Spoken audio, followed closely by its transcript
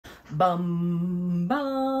Bum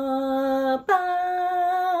ba ba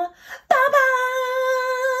ba ba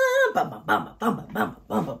bum bum bum bum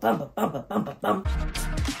bum bum bum bum bum bum bum.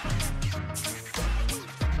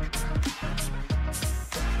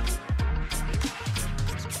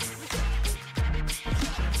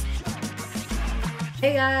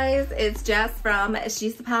 Hey guys, it's Jess from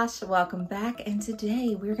She's the Posh. Welcome back, and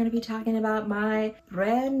today we're going to be talking about my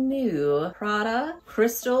brand new Prada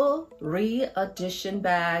Crystal re-edition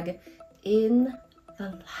bag in the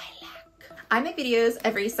lilac. I make videos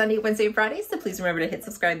every Sunday, Wednesday, and Friday, so please remember to hit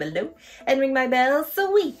subscribe below and ring my bell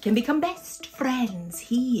so we can become best friends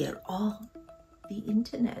here on the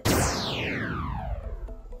internet.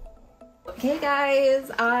 Okay guys,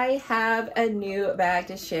 I have a new bag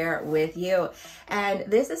to share with you, and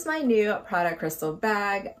this is my new Prada Crystal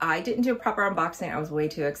bag. I didn't do a proper unboxing. I was way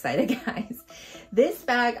too excited, guys. This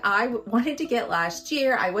bag I wanted to get last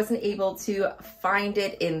year. I wasn't able to find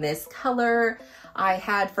it in this color. I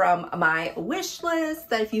had from my wish list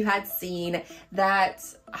that if you had seen that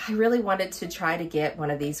I really wanted to try to get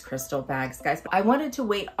one of these crystal bags, guys. I wanted to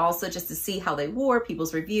wait also just to see how they wore,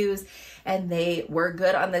 people's reviews, and they were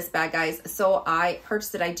good on this bag, guys. So I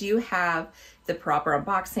purchased it. I do have the proper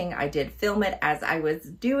unboxing. I did film it as I was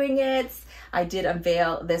doing it. I did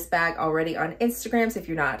unveil this bag already on Instagram, so if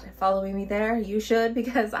you're not following me there, you should,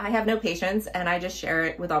 because I have no patience and I just share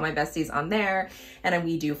it with all my besties on there, and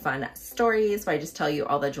we do fun stories where I just tell you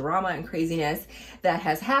all the drama and craziness that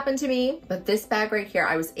has happened to me. But this bag right here,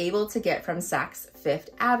 I was able to get from Saks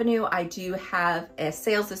Fifth Avenue. I do have a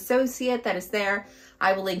sales associate that is there.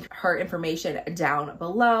 I will link her information down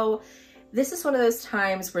below. This is one of those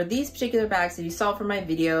times where these particular bags that you saw from my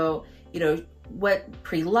video, you know, what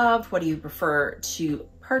pre-loved, what do you prefer to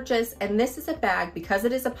purchase? And this is a bag, because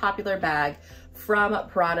it is a popular bag from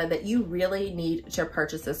Prada, that you really need to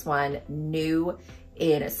purchase this one new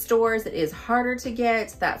in stores. It is harder to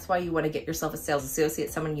get. That's why you want to get yourself a sales associate,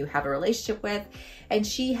 someone you have a relationship with. And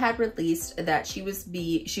she had released that she was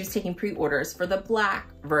taking pre-orders for the black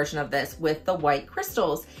version of this with the white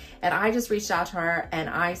crystals. And I just reached out to her and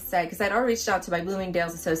I said, because I'd already reached out to my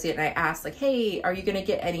Bloomingdale's associate, and I asked, like, hey, are you going to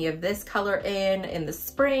get any of this color in the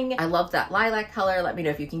spring? I love that lilac color. Let me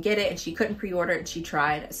know if you can get it. And she couldn't pre-order it, and she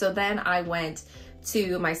tried. So then I went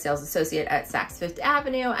to my sales associate at Saks Fifth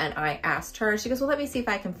Avenue and I asked her. She goes, well, let me see if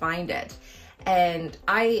I can find it. And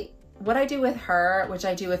what I do with her, which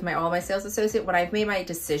I do with all my sales associate, when I've made my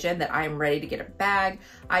decision that I'm ready to get a bag,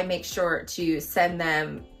 I make sure to send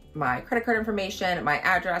them my credit card information, my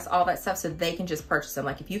address, all that stuff, so they can just purchase them.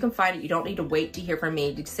 Like, if you can find it, you don't need to wait to hear from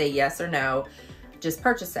me to say yes or no. Just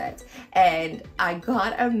purchase it. And I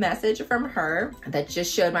got a message from her that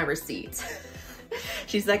just showed my receipt.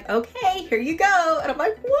 She's like, okay, here you go. And I'm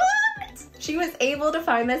like, what? She was able to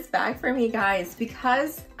find this bag for me, guys,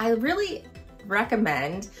 because I really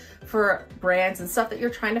recommend for brands and stuff that you're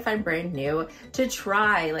trying to find brand new to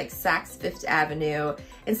try like Saks Fifth Avenue.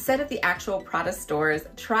 Instead of the actual Prada stores,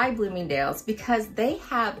 try Bloomingdale's, because they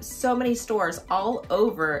have so many stores all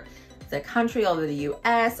over the country, all over the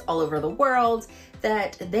US, all over the world,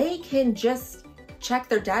 that they can just check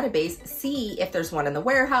their database, see if there's one in the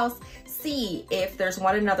warehouse, see if there's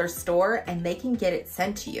one in another store, and they can get it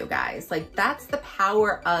sent to you, guys. Like, that's the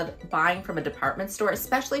power of buying from a department store,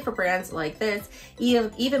 especially for brands like this.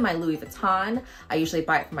 Even my Louis Vuitton, I usually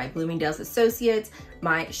buy it from my Bloomingdale's associates.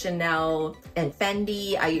 My Chanel and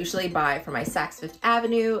Fendi, I usually buy from my Saks Fifth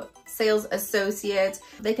Avenue sales associates.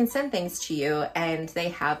 They can send things to you, and they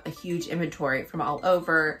have a huge inventory from all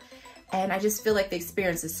over. And I just feel like the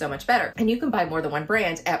experience is so much better. And you can buy more than one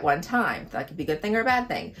brand at one time. That could be a good thing or a bad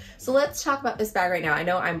thing. So let's talk about this bag right now. I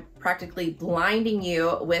know I'm practically blinding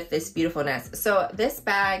you with this beautifulness. So this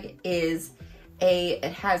bag is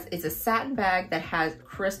it's a satin bag that has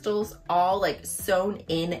crystals all like sewn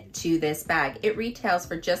into this bag. It retails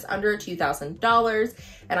for just under $2,000,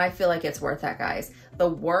 and I feel like it's worth that, guys. The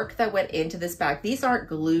work that went into this bag, these aren't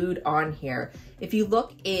glued on here. If you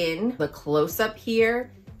look in the close-up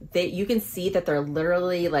here, you can see that they're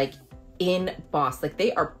literally like embossed, like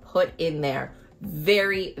they are put in there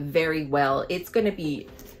very, very well. It's gonna be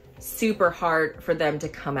super hard for them to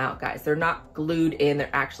come out, guys. They're not glued in, they're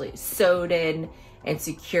actually sewed in and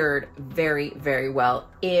secured very, very well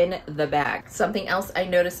in the bag. Something else I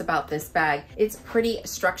noticed about this bag, it's pretty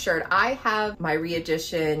structured. I have my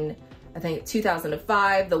re-edition, I think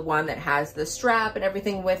 2005, the one that has the strap and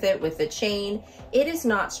everything with it, with the chain. It is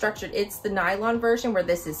not structured. It's the nylon version where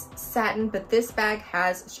this is satin, but this bag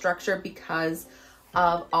has structure because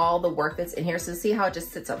of all the work that's in here. So see how it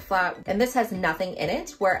just sits up flat, and this has nothing in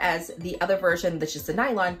it, whereas the other version that's just a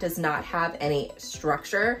nylon does not have any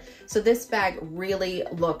structure. So this bag really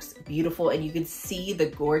looks beautiful, and you can see the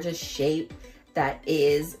gorgeous shape that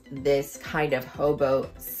is this kind of hobo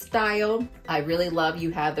style. I really love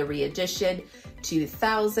you have the re-edition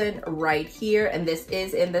 2000 right here, and this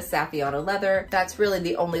is in the Saffiano leather. That's really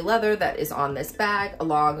the only leather that is on this bag,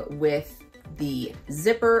 along with the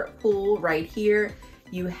zipper pull right here.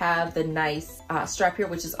 You have the nice strap here,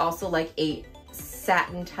 which is also like a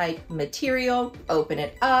satin type material. Open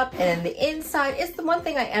it up, and the inside is the one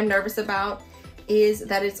thing I am nervous about, is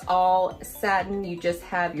that it's all satin. You just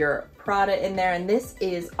have your Prada in there, and this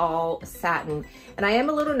is all satin. And I am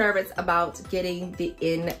a little nervous about getting the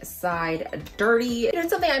inside dirty. It's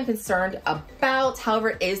something I'm concerned about. However,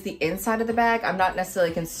 it is the inside of the bag. I'm not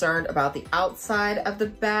necessarily concerned about the outside of the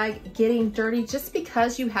bag getting dirty, just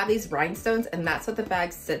because you have these rhinestones and that's what the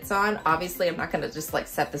bag sits on. Obviously, I'm not gonna just like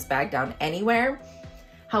set this bag down anywhere.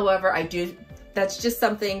 However, that's just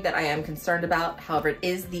something that I am concerned about. However, it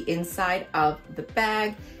is the inside of the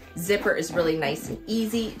bag. Zipper is really nice and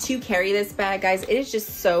easy to carry this bag, guys. It is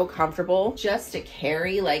just so comfortable just to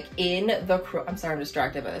carry like in the crook. I'm sorry, I'm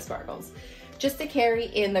distracted by the sparkles. Just to carry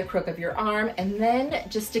in the crook of your arm, and then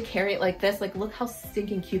just to carry it like this. Like, look how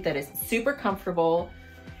stinking cute that is. Super comfortable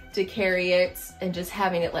to carry it, and just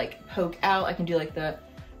having it like poke out. I can do like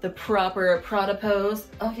the proper Prada pose.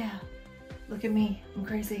 Oh yeah, look at me, I'm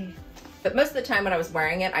crazy. But most of the time when I was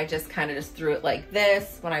wearing it, I just kind of just threw it like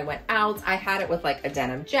this. When I went out, I had it with like a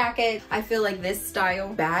denim jacket. I feel like this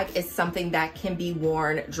style bag is something that can be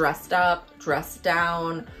worn dressed up, dressed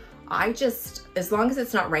down. As long as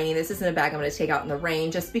it's not raining, this isn't a bag I'm gonna take out in the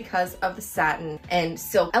rain. Just because of the satin and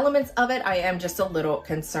silk elements of it, I am just a little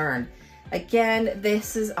concerned. Again,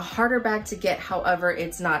 this is a harder bag to get, however,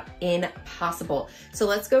 it's not impossible. So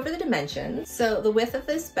let's go over the dimensions. So the width of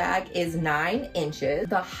this bag is 9 inches.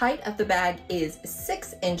 The height of the bag is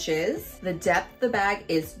 6 inches. The depth of the bag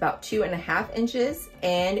is about 2.5 inches.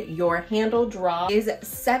 And your handle drop is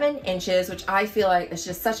 7 inches, which I feel like is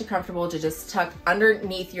just such a comfortable to just tuck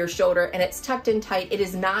underneath your shoulder, and it's tucked in tight. It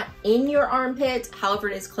is not in your armpit, however,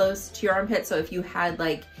 it is close to your armpit. So if you had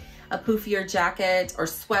like a poofier jacket or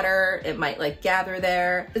sweater, it might like gather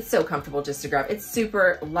there. It's so comfortable just to grab. It's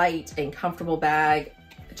super light and comfortable bag.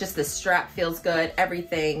 Just the strap feels good,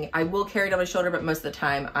 everything. I will carry it on my shoulder, but most of the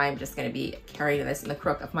time I'm just gonna be carrying this in the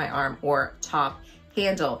crook of my arm or top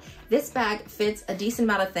handle. This bag fits a decent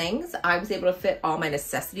amount of things. I was able to fit all my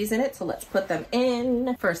necessities in it, so let's put them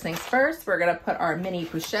in. First things first, we're gonna put our mini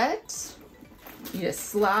pochette. It just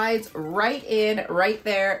slides right in, right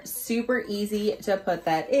there. Super easy to put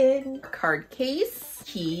that in. Card case,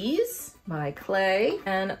 keys, my clay,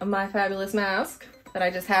 and my fabulous mask that I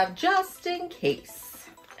just have just in case.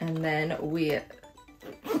 And then we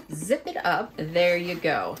zip it up. There you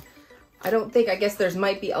go. I guess there's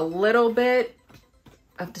might be a little bit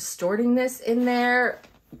of distorting this in there,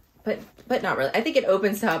 but not really. I think it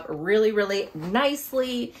opens up really, really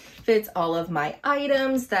nicely. Fits all of my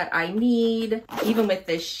items that I need, even with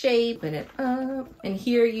this shape. Open it up, and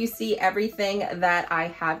here you see everything that I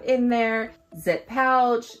have in there. Zip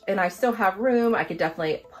pouch, and I still have room. I could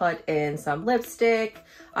definitely put in some lipstick.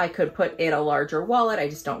 I could put in a larger wallet. I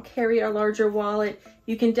just don't carry a larger wallet.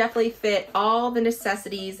 You can definitely fit all the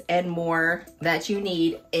necessities and more that you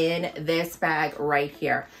need in this bag right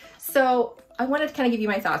here. So I wanted to kind of give you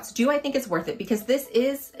my thoughts. Do I think it's worth it? Because this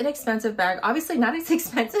is an expensive bag. Obviously not as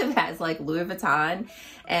expensive as like Louis Vuitton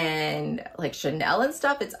and like Chanel and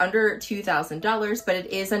stuff. It's under $2,000, but it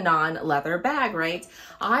is a non-leather bag, right?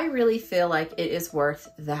 I really feel like it is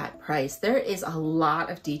worth that price. There is a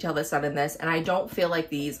lot of detail that's done in this, and I don't feel like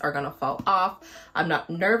these are gonna fall off. I'm not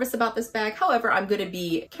nervous about this bag. However, I'm gonna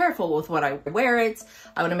be careful with what I wear it.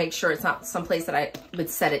 I wanna make sure it's not someplace that I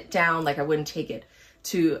would set it down. Like I wouldn't take it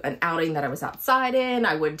to an outing that I was outside in.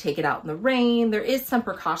 I wouldn't take it out in the rain. There is some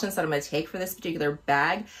precautions that I'm gonna take for this particular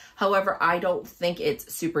bag. However, I don't think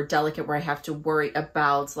it's super delicate where I have to worry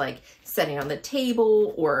about like setting on the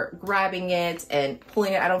table or grabbing it and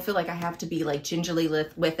pulling it. I don't feel like I have to be like gingerly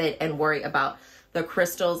with it and worry about the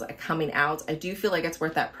crystals coming out. I do feel like it's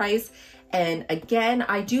worth that price. And again,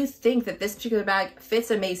 I do think that this particular bag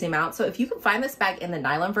fits an amazing amount. So if you can find this bag in the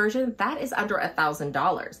nylon version, that is under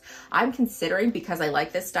 $1,000. I'm considering, because I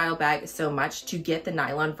like this style bag so much, to get the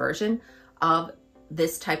nylon version of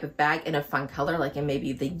this type of bag in a fun color, like in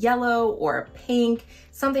maybe the yellow or a pink,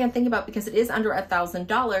 something I'm thinking about, because it is under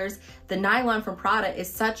 $1,000. The nylon from Prada is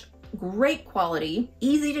such great quality,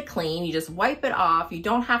 easy to clean. You just wipe it off. You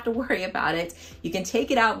don't have to worry about it. You can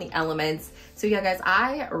take it out in the elements. So yeah, guys,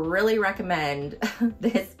 I really recommend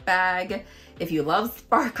this bag. If you love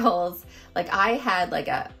sparkles, like I had like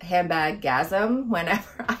a handbag gasm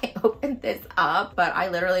whenever I opened this up, but I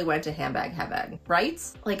literally went to handbag heaven, right?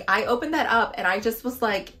 Like I opened that up and I just was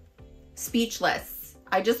like speechless.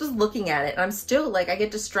 I just was looking at it and I'm still like, I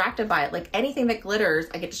get distracted by it. Like anything that glitters,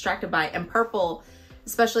 I get distracted by it. And purple,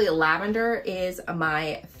 especially lavender, is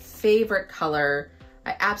my favorite color.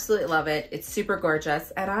 I absolutely love it. It's super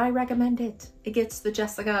gorgeous and I recommend it. It gets the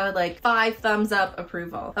Jessica like 5 thumbs up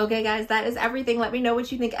approval. Okay guys, that is everything. Let me know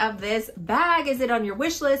what you think of this bag. Is it on your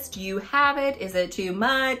wish list? Do you have it? Is it too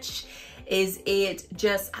much? Is it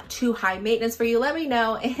just too high maintenance for you? Let me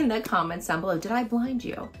know in the comments down below. Did I blind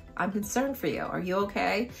you? I'm concerned for you. Are you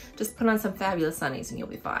okay? Just put on some fabulous sunnies and you'll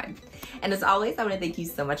be fine. And as always, I want to thank you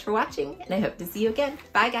so much for watching and I hope to see you again.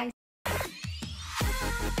 Bye guys.